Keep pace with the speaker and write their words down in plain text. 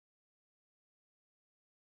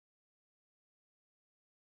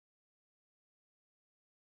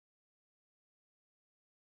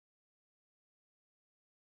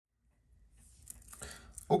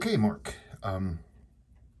Okay, Mark.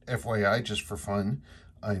 FYI, just for fun,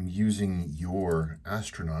 I'm using your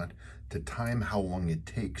astronaut to time how long it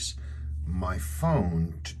takes my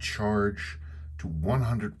phone to charge to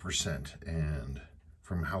 100%, and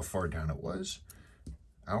from how far down it was,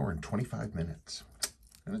 hour and 25 minutes.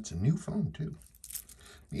 And it's a new phone too.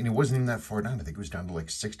 And it wasn't even that far down. I think it was down to like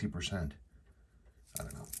 60%. I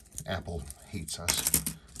don't know. Apple hates us.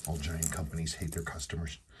 All giant companies hate their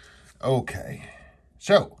customers. Okay,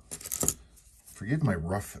 so forgive my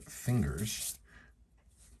rough fingers.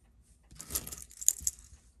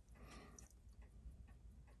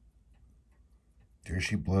 There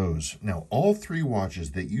she blows. Now, all three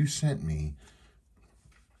watches that you sent me,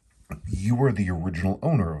 you are the original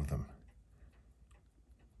owner of them,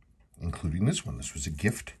 including this one. This was a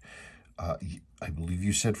gift, I believe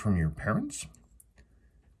you said, from your parents.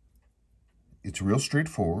 It's real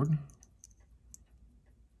straightforward.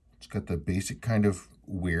 It's got the basic kind of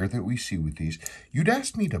wear that we see with these. You'd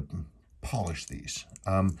asked me to polish these.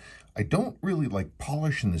 I don't really like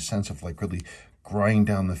polish in the sense of like really grind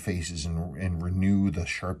down the faces and renew the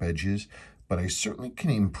sharp edges, but I certainly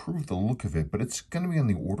can improve the look of it, but it's going to be on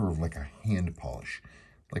the order of like a hand polish,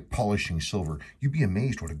 like polishing silver. You'd be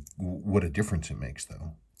amazed what a difference it makes,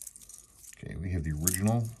 though. Okay, we have the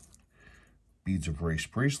original Beads of Race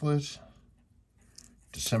bracelet,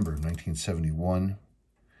 December of 1971.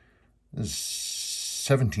 This is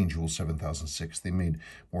 17 jewel 7006. They made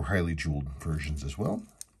more highly jeweled versions as well.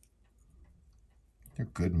 They're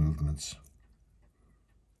good movements.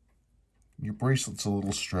 Your bracelet's a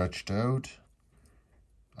little stretched out.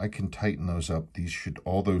 I can tighten those up.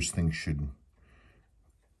 All those things should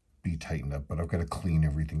be tightened up, but I've got to clean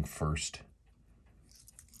everything first.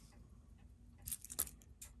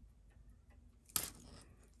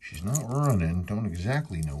 She's not running. Don't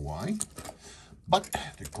exactly know why. But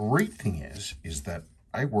the great thing is that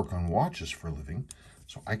I work on watches for a living,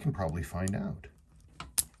 so I can probably find out.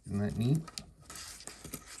 Isn't that neat?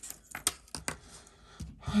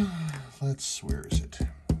 Where is it?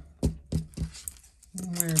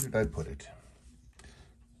 Where did I put it?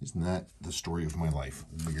 Isn't that the story of my life?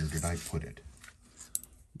 Where did I put it?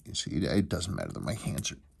 You see, it doesn't matter that my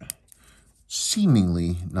hands are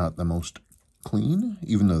seemingly not the most clean,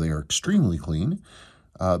 even though they are extremely clean,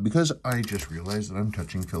 because I just realized that I'm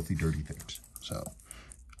touching filthy, dirty things. So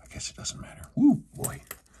I guess it doesn't matter. Ooh, boy.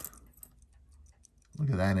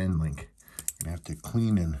 Look at that end link. You're going to have to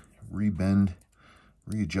clean and rebend,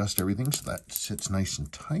 readjust everything so that sits nice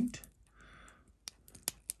and tight.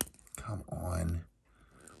 Come on.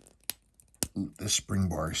 Ooh, this spring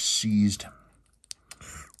bar is seized.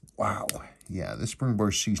 Wow. Yeah, this spring bar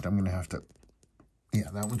is seized. I'm going to have to...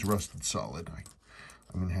 Yeah, that one's rusted solid.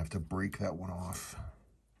 I'm going to have to break that one off.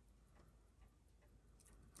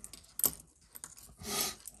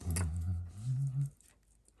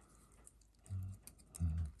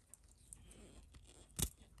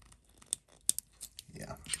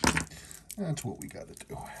 Yeah, that's what we got to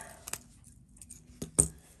do.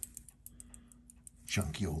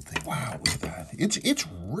 Junky old thing. Wow, look at that. It's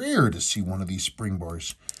rare to see one of these spring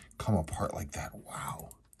bars come apart like that. Wow.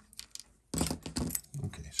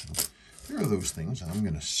 Okay, so there are those things. I'm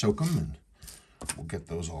going to soak them, and we'll get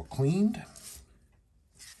those all cleaned.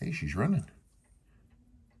 Hey, she's running.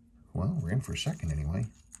 Well, ran for a second anyway.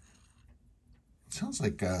 It sounds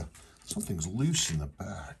like something's loose in the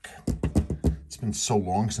back. It's been so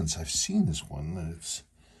long since I've seen this one that it's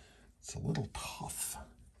a little tough.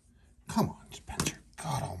 Come on, Spencer.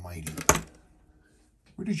 God almighty.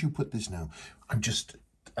 Where did you put this now?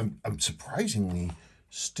 I'm surprisingly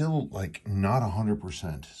still like not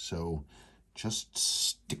 100%. So just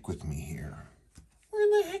stick with me here.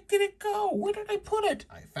 Where the heck did it go? Where did I put it?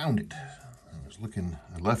 I found it. I was looking,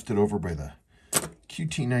 I left it over by the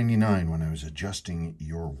QT99 when I was adjusting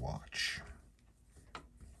your watch.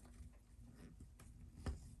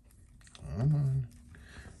 Come on.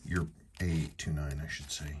 Your A829, I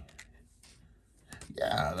should say.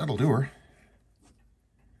 Yeah, that'll do her.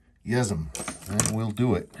 Yes'm, that will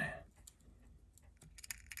do it.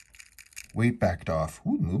 Weight backed off.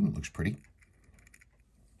 Ooh, movement looks pretty.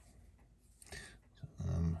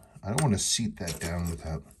 I don't want to seat that down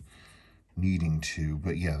without needing to,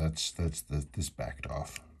 but yeah, this backed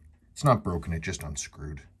off. It's not broken, it just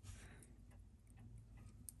unscrewed.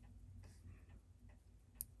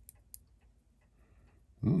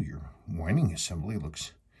 Ooh, your winding assembly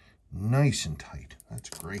looks nice and tight.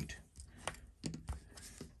 That's great.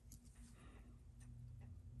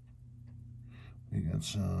 We got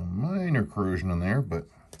some minor corrosion on there, but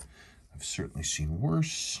I've certainly seen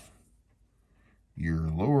worse. Your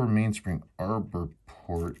lower mainspring arbor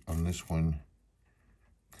port on this one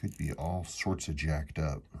Could be all sorts of jacked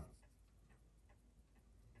up.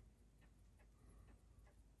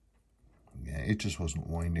 Yeah, it just wasn't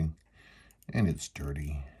winding. And it's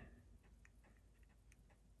dirty.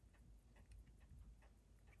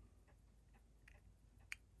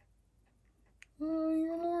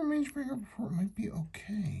 Your lower mainspring report might be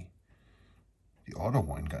okay. The auto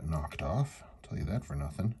wind got knocked off. I'll tell you that for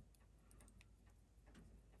nothing.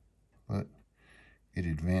 But it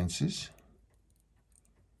advances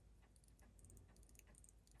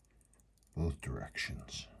both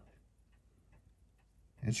directions.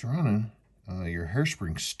 It's running. Your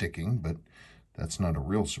hairspring's sticking, but that's not a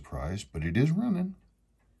real surprise, but it is running.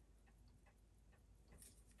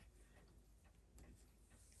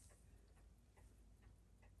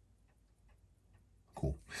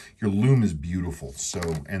 Cool. Your loom is beautiful, so,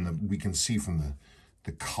 and we can see from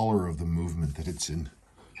the color of the movement that it's in.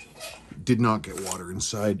 Did not get water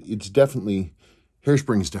inside. It's definitely,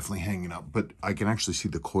 hairspring is definitely hanging up, but I can actually see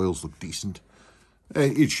the coils look decent.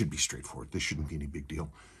 It should be straightforward. This shouldn't be any big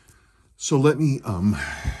deal. So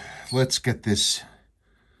let's get this,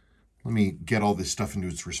 let me get all this stuff into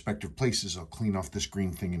its respective places. I'll clean off this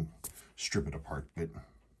green thing and strip it apart, but,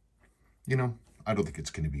 you know, I don't think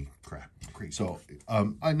it's going to be crazy. So,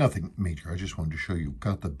 nothing major. I just wanted to show you.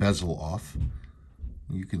 Got the bezel off.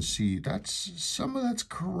 You can see some of that's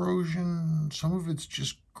corrosion. Some of it's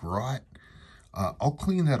just grot. I'll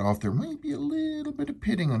clean that off. There might be a little bit of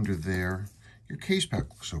pitting under there. Your case pack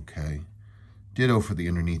looks okay. Ditto for the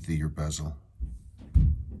underneath of your bezel.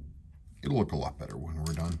 It'll look a lot better when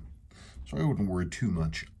we're done. So I wouldn't worry too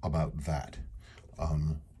much about that.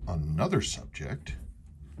 Another subject.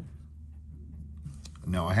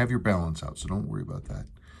 Now I have your balance out, so don't worry about that.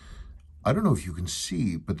 I don't know if you can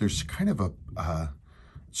see, but there's kind of a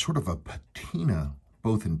sort of a patina,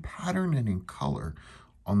 both in pattern and in color,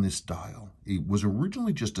 on this dial. It was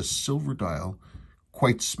originally just a silver dial,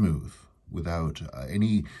 quite smooth, without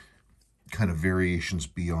any kind of variations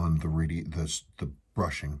beyond the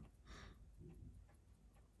brushing.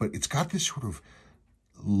 But it's got this sort of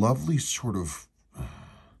lovely sort of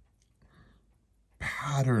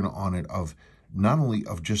pattern on it of not only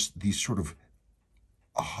of just these sort of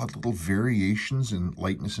odd little variations in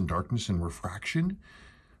lightness and darkness and refraction,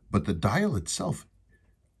 but the dial itself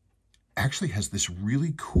actually has this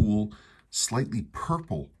really cool, slightly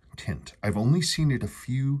purple tint. I've only seen it a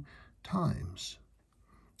few times.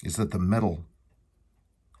 Is that the metal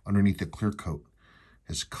underneath the clear coat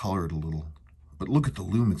has colored a little. But look at the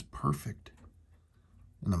loom, it's perfect.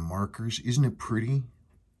 And the markers, isn't it pretty?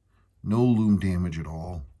 No loom damage at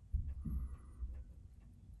all.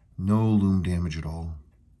 No loom damage at all.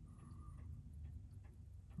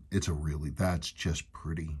 It's a really, that's just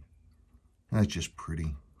pretty. That's just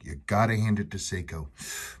pretty. You gotta hand it to Seiko.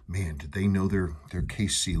 Man, did they know their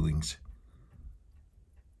case ceilings.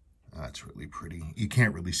 That's really pretty. You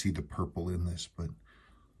can't really see the purple in this, but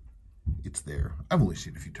it's there. I've only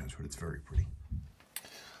seen it a few times, but it's very pretty.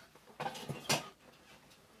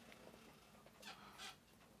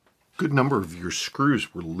 Good number of your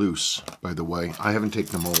screws were loose, by the way. I haven't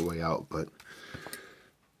taken them all the way out, but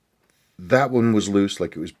that one was loose,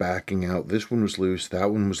 like it was backing out. This one was loose. That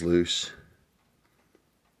one was loose.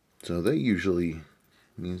 So that usually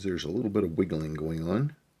means there's a little bit of wiggling going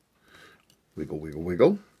on. Wiggle, wiggle,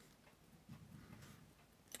 wiggle.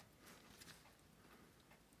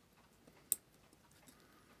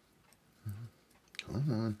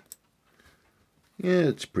 Come on. Yeah,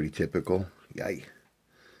 it's pretty typical. Yay.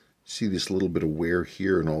 See this little bit of wear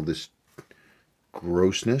here and all this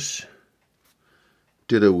grossness.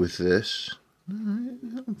 Ditto with this.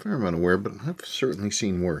 A fair amount of wear, but I've certainly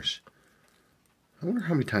seen worse. I wonder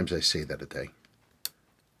how many times I say that a day.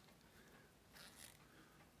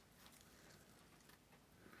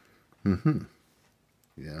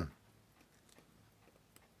 Yeah.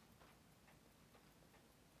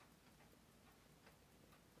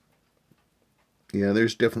 Yeah,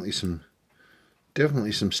 there's definitely some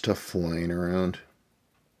stuff flying around.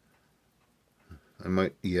 I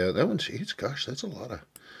might, yeah, that one's, gosh, that's a lot of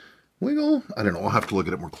wiggle. I don't know, I'll have to look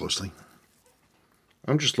at it more closely.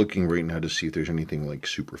 I'm just looking right now to see if there's anything like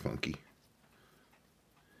super funky.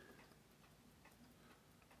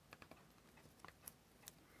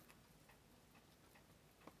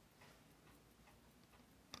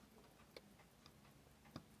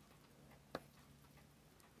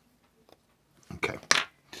 Okay.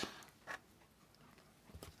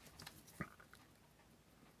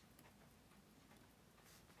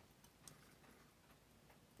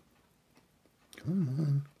 Come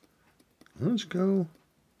on. Let's go.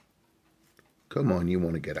 Come on, you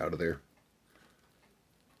want to get out of there.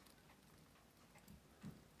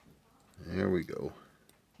 go.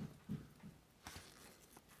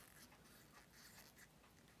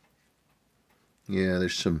 Yeah,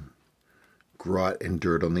 there's some grot and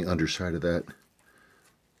dirt on the underside of that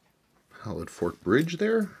pallet fork bridge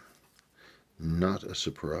there. Not a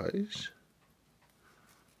surprise.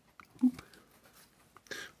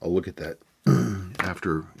 I'll look at that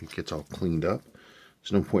after it gets all cleaned up.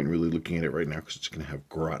 There's no point in really looking at it right now because it's going to have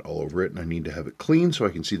grot all over it, and I need to have it clean so I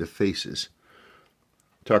can see the faces.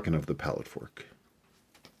 Talking of the pallet fork.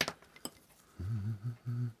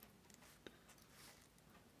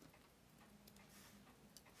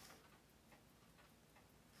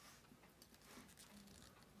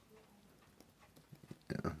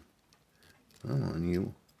 Yeah. Oh, and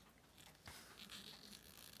you.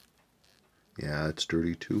 Yeah, it's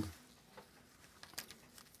dirty too.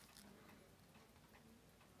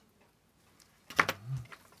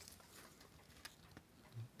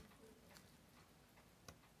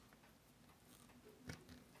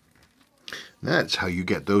 That's how you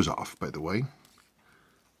get those off, by the way.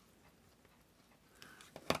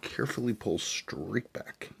 Carefully pull straight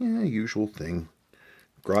back. Yeah, usual thing.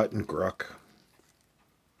 Grot and gruck.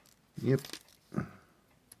 Yep.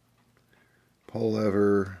 Pull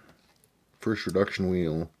lever. First reduction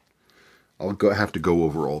wheel. I'll have to go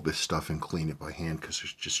over all this stuff and clean it by hand because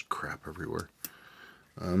there's just crap everywhere.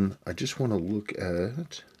 I just want to look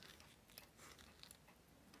at...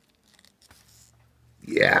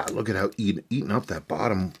 Yeah, look at how eaten up that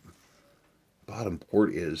bottom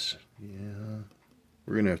port is. Yeah,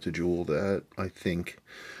 we're going to have to jewel that, I think.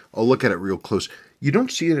 I'll look at it real close. You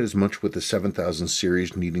don't see it as much with the 7000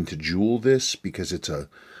 series needing to jewel this because it's a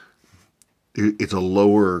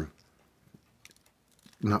lower,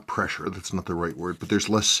 not pressure, that's not the right word, but there's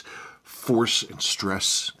less force and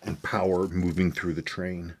stress and power moving through the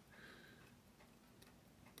train.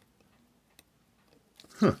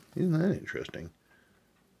 Huh, isn't that interesting?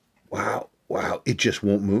 Wow, wow, it just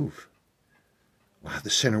won't move. Wow, the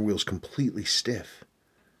center wheel's completely stiff.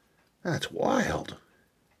 That's wild.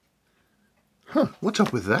 Huh, what's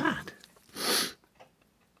up with that?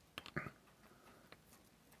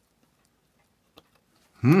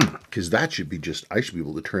 Because that should be just, I should be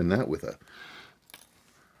able to turn that with a...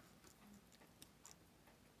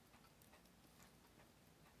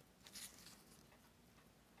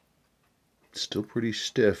 It's still pretty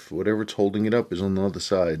stiff. Whatever's holding it up is on the other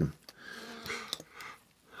side.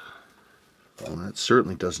 Well, that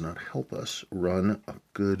certainly does not help us run a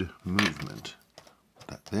good movement. Put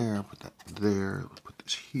that there, put that there, let's put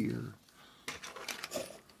this here.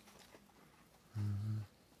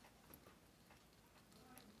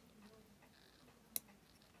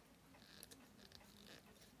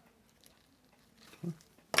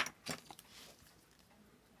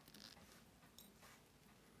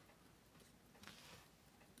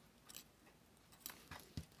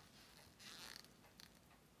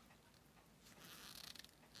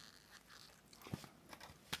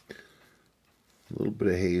 A little bit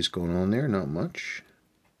of haze going on there, not much.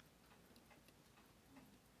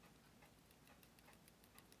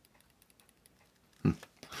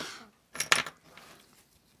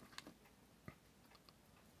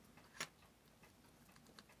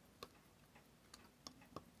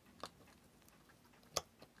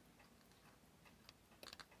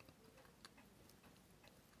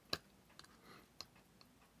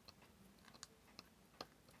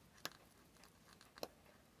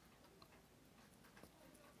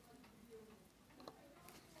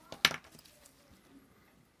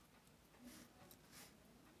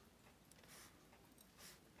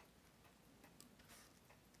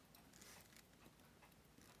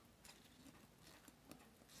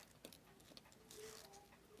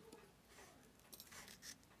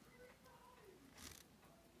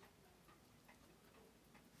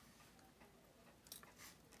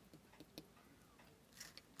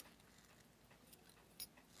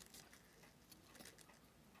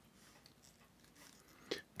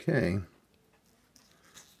 Okay.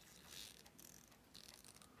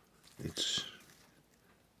 It's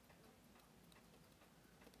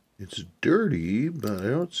dirty, but I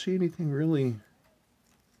don't see anything really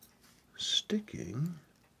sticking.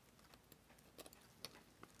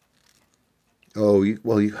 Oh,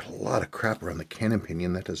 well, you got a lot of crap around the cannon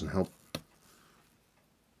pinion. That doesn't help.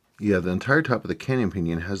 Yeah, the entire top of the cannon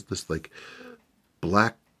pinion has this, like,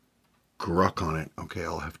 black gruck on it. Okay,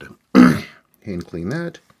 I'll have to hand clean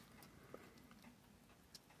that.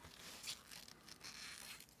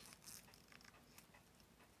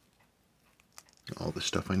 All the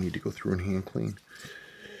stuff I need to go through and hand clean.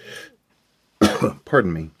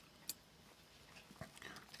 Pardon me.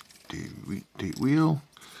 Day wheel.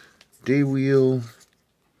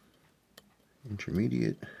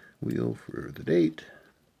 Intermediate wheel for the date.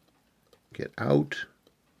 Get out.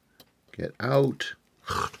 Get out.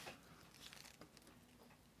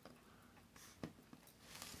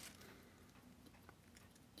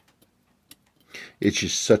 It's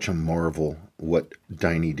just such a marvel what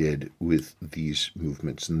Diney did with these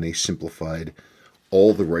movements, and they simplified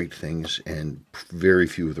all the right things and very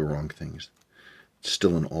few of the wrong things. It's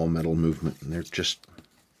still an all metal movement, and they're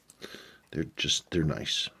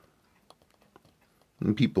nice.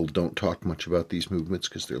 And people don't talk much about these movements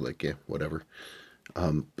because they're like, yeah, whatever.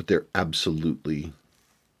 But they're absolutely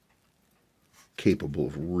capable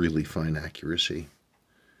of really fine accuracy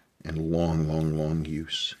and long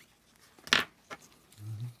use.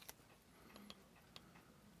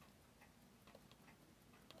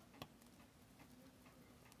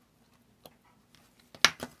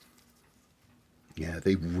 Yeah,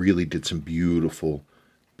 they really did some beautiful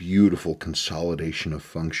consolidation of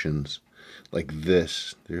functions. Like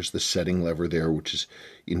this, there's the setting lever there, which is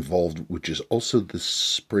involved, which is also the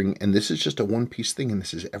spring, and this is just a one-piece thing, and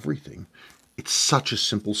this is everything. It's such a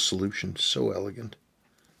simple solution, so elegant.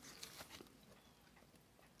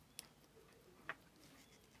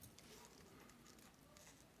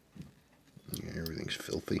 Yeah, everything's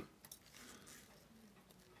filthy.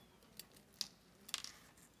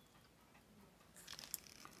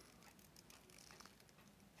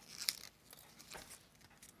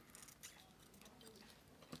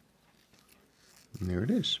 And there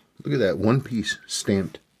it is. Look at that, one piece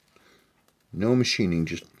stamped. No machining,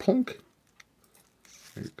 just plunk.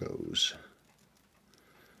 There it goes.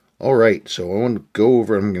 All right, so I want to go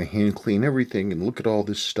over, I'm going to hand clean everything and look at all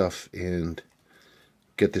this stuff and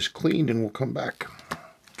get this cleaned, and we'll come back.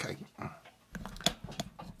 Okay.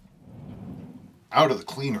 Out of the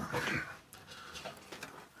cleaner.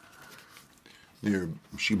 There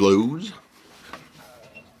she blows.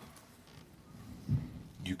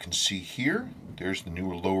 You can see here, there's the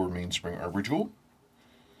newer lower mainspring arbor jewel.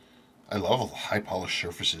 I love all the high polished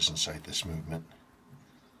surfaces inside this movement.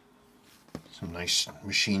 Some nice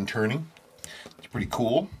machine turning. It's pretty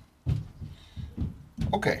cool.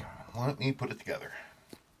 Okay, let me put it together.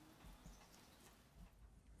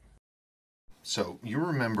 So you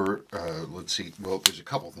remember, let's see, well, there's a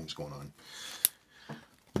couple things going on.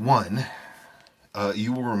 One,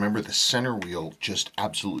 you will remember the center wheel just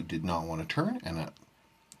absolutely did not want to turn, and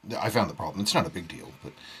I found the problem. It's not a big deal,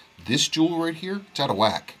 but this jewel right here, it's out of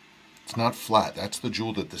whack. It's not flat. That's the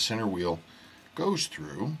jewel that the center wheel goes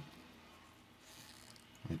through.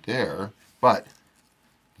 Right there. But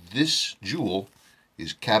this jewel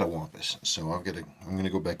is catawampus. So I'm gonna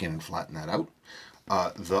go back in and flatten that out.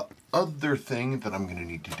 The other thing that I'm gonna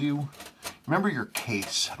need to do, remember your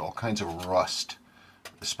case had all kinds of rust,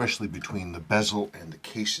 especially between the bezel and the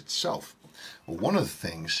case itself. Well, one of the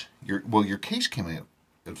things, your case came out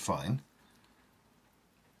fine.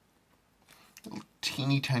 A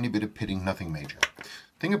teeny tiny bit of pitting, nothing major.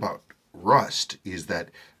 Thing about rust is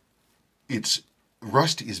that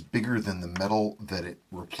rust is bigger than the metal that it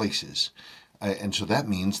replaces, and so that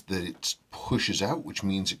means that it pushes out, which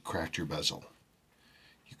means it cracked your bezel.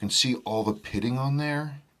 You can see all the pitting on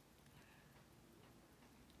there,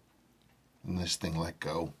 and this thing let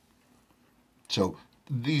go. So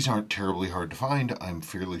these aren't terribly hard to find. I'm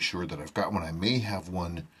fairly sure that I've got one. I may have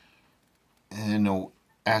one. And no,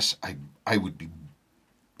 I would be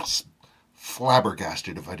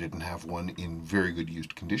flabbergasted if I didn't have one in very good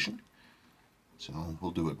used condition. So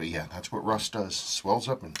we'll do it. But yeah, that's what rust does. Swells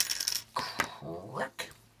up and crack.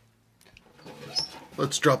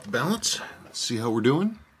 Let's drop the balance. Let's see how we're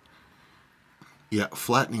doing. Yeah,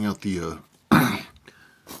 flattening out the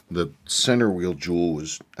the center wheel jewel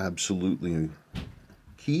was absolutely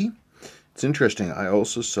key. It's interesting. I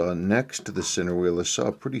also saw next to the center wheel, I saw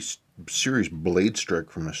a pretty serious blade strike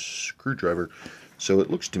from a screwdriver. So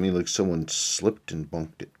it looks to me like someone slipped and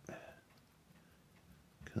bumped it.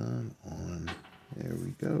 Come on. There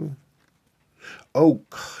we go. Oh,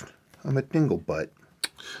 God. I'm a dinglebutt.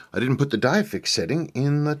 I didn't put the die fix setting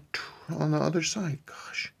in on the other side.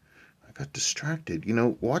 Gosh. I got distracted. You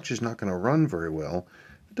know, watch is not going to run very well.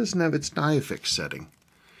 It doesn't have its die fix setting.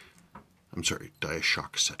 I'm sorry,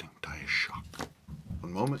 die-shock setting. Die-shock.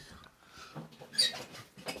 One moment.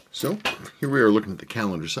 So, here we are looking at the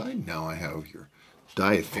calendar side. Now I have your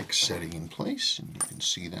die-fix setting in place, and you can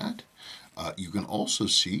see that. You can also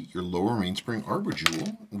see your lower mainspring arbor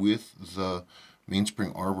jewel with the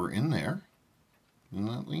mainspring arbor in there. Isn't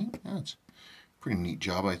that neat? Yeah, it's a pretty neat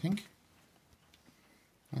job, I think.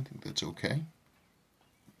 I think that's okay.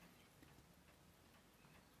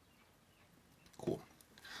 Cool.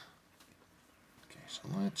 Okay, so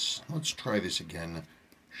let's try this again,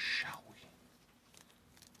 shall we?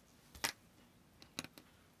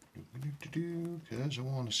 Because I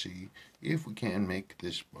want to see if we can make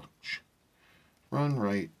this watch run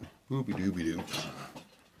right. Booby dooby doo.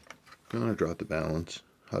 Gonna drop the balance.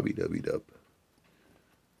 Hubby dubby dub.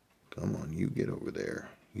 Come on, you get over there.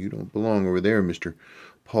 You don't belong over there, Mr.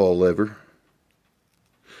 Paul Lever.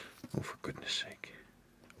 Oh, for goodness sake.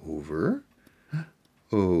 Over.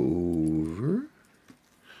 Over.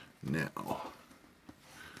 Now,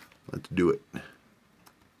 let's do it.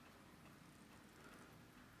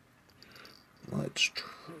 Let's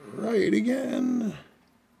try it again.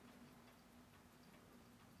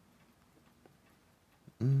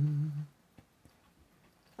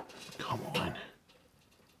 Come on.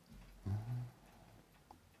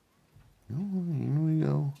 In we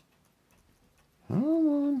go. Come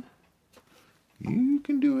on. You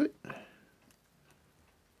can do it.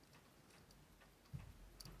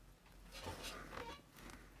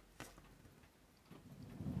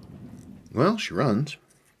 Well, she runs.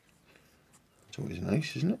 It's always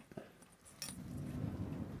nice, isn't it?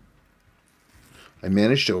 I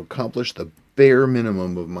managed to accomplish the bare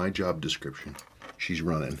minimum of my job description. She's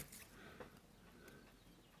running.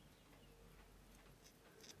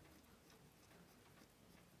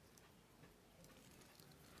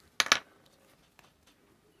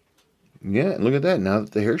 Yeah, and look at that. Now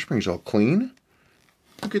that the hairspring's all clean,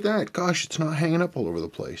 look at that. Gosh, it's not hanging up all over the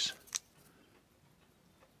place.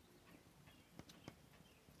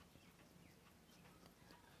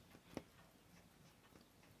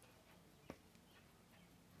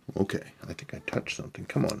 Okay, I think I touched something.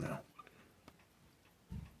 Come on now.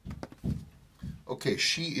 Okay,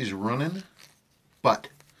 she is running, but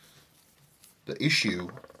the issue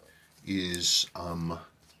is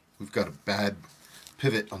we've got a bad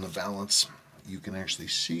pivot on the balance. You can actually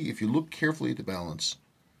see, if you look carefully at the balance,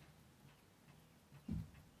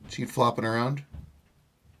 see it flopping around?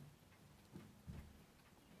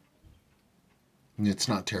 It's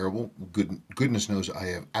not terrible. Goodness knows I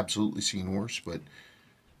have absolutely seen worse, but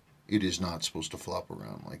it is not supposed to flop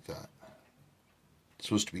around like that. It's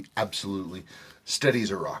supposed to be absolutely steady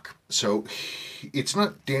as a rock. So it's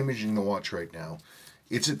not damaging the watch right now.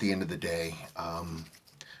 It's at the end of the day.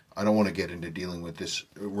 I don't want to get into dealing with this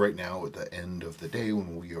right now at the end of the day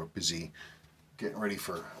when we are busy getting ready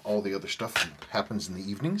for all the other stuff that happens in the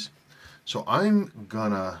evenings. So I'm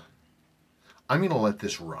gonna let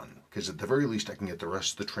this run, because at the very least I can get the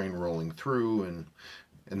rest of the train rolling through, and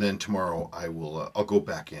then tomorrow I'll go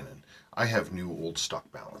back in, and I have new old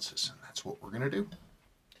stock balances, and that's what we're gonna do.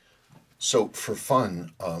 So for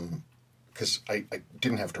fun, because I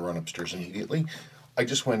didn't have to run upstairs immediately, I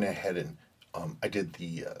just went ahead and I did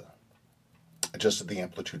the adjusted the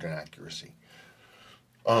amplitude and accuracy.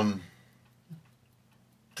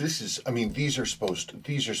 These are supposed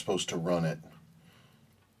to run it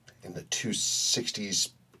in the 260s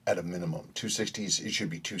at a minimum. 260s, it should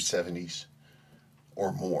be 270s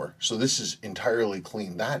or more. So this is entirely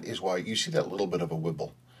clean. That is why you see that little bit of a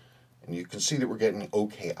wibble. And you can see that we're getting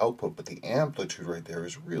okay output, but the amplitude right there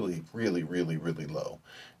is really, really, really, really low.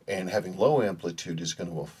 And having low amplitude is going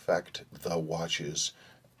to affect the watch's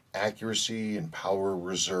accuracy and power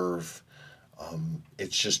reserve.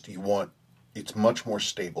 It's just, it's much more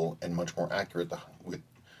stable and much more accurate with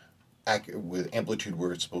amplitude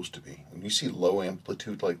where it's supposed to be. When you see low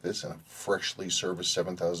amplitude like this in a freshly serviced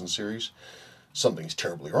 7000 series, something's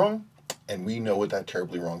terribly wrong, and we know what that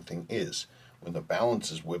terribly wrong thing is. When the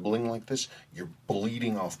balance is wibbling like this, you're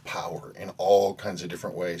bleeding off power in all kinds of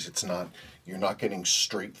different ways. You're not getting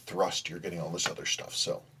straight thrust, you're getting all this other stuff.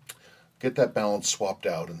 So get that balance swapped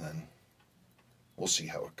out, and then we'll see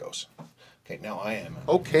how it goes. Okay, now I am.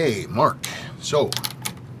 Okay, Mark. So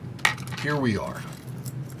here we are.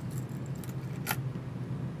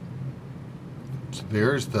 So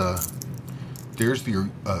there's the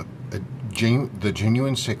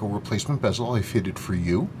genuine Seiko replacement bezel I fitted for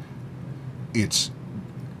you. It's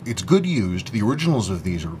good used. The originals of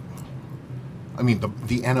these are,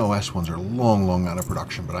 the NOS ones are long out of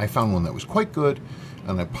production, but I found one that was quite good,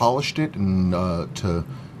 and I polished it and to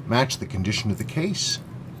match the condition of the case.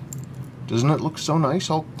 Doesn't it look so nice,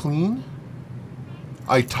 all clean?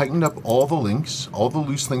 I tightened up all the links, all the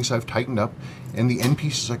loose links I've tightened up, and the end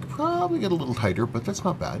pieces I could probably get a little tighter, but that's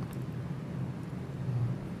not bad.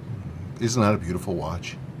 Isn't that a beautiful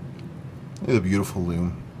watch? Look at the beautiful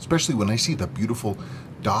loom. Especially when I see the beautiful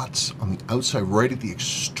dots on the outside right at the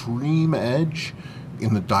extreme edge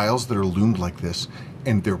in the dials that are loomed like this,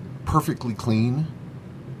 and they're perfectly clean,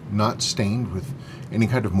 not stained with any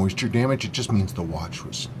kind of moisture damage. It just means the watch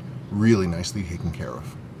was really nicely taken care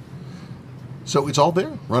of. So it's all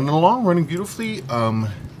there, running along, running beautifully.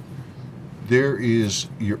 there is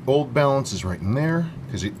your old balance is right in there,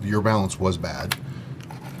 because your balance was bad,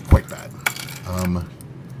 quite bad.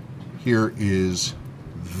 Here is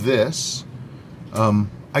this.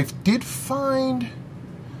 I did find,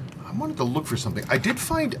 I wanted to look for something. I did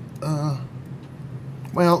find,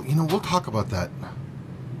 well, you know, we'll talk about that.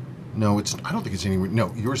 No, I don't think it's anywhere.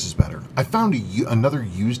 No, yours is better. I found another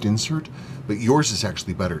used insert, but yours is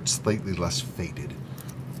actually better. It's slightly less faded.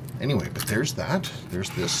 Anyway, but there's that. There's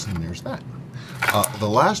this, and there's that. The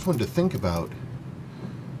last one to think about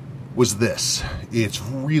was this. It's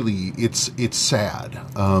really, it's sad.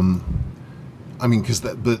 I mean, because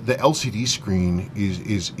the LCD screen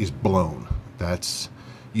is blown. That's,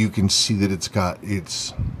 you can see that it's got,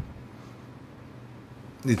 it's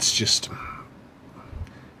just,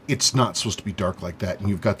 it's not supposed to be dark like that. And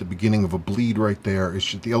you've got the beginning of a bleed right there. It's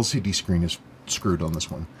just the LCD screen is screwed on this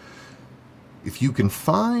one. If you can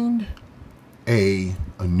find a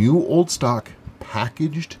new old stock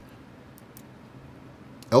packaged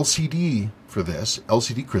LCD for this,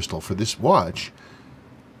 LCD crystal for this watch,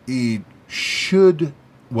 it should,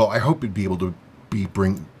 well, I hope it'd be able to be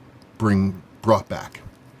brought back.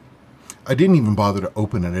 I didn't even bother to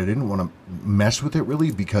open it. I didn't want to mess with it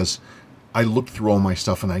really, because I looked through all my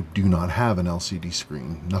stuff and I do not have an LCD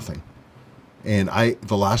screen, nothing. And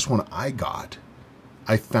the last one I got,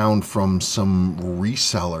 I found from some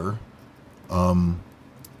reseller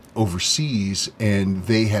overseas, and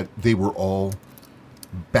they were all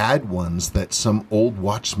bad ones that some old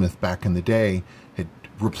watchsmith back in the day had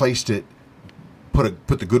replaced it,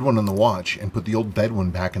 put the good one on the watch and put the old dead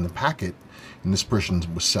one back in the packet, and this person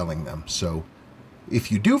was selling them. So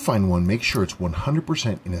if you do find one, make sure it's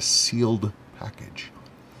 100% in a sealed package.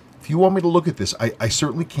 If you want me to look at this, I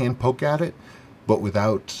certainly can poke at it, but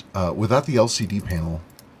without the LCD panel,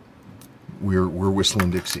 we're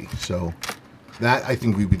whistling Dixie. So that, I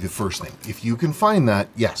think, would be the first thing. If you can find that,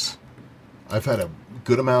 yes. I've had a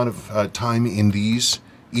good amount of time in these.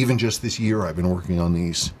 Even just this year, I've been working on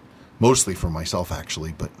these. Mostly for myself,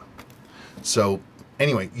 actually. But so,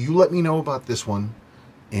 anyway, you let me know about this one.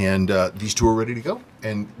 And these two are ready to go.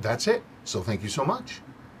 And that's it. So thank you so much.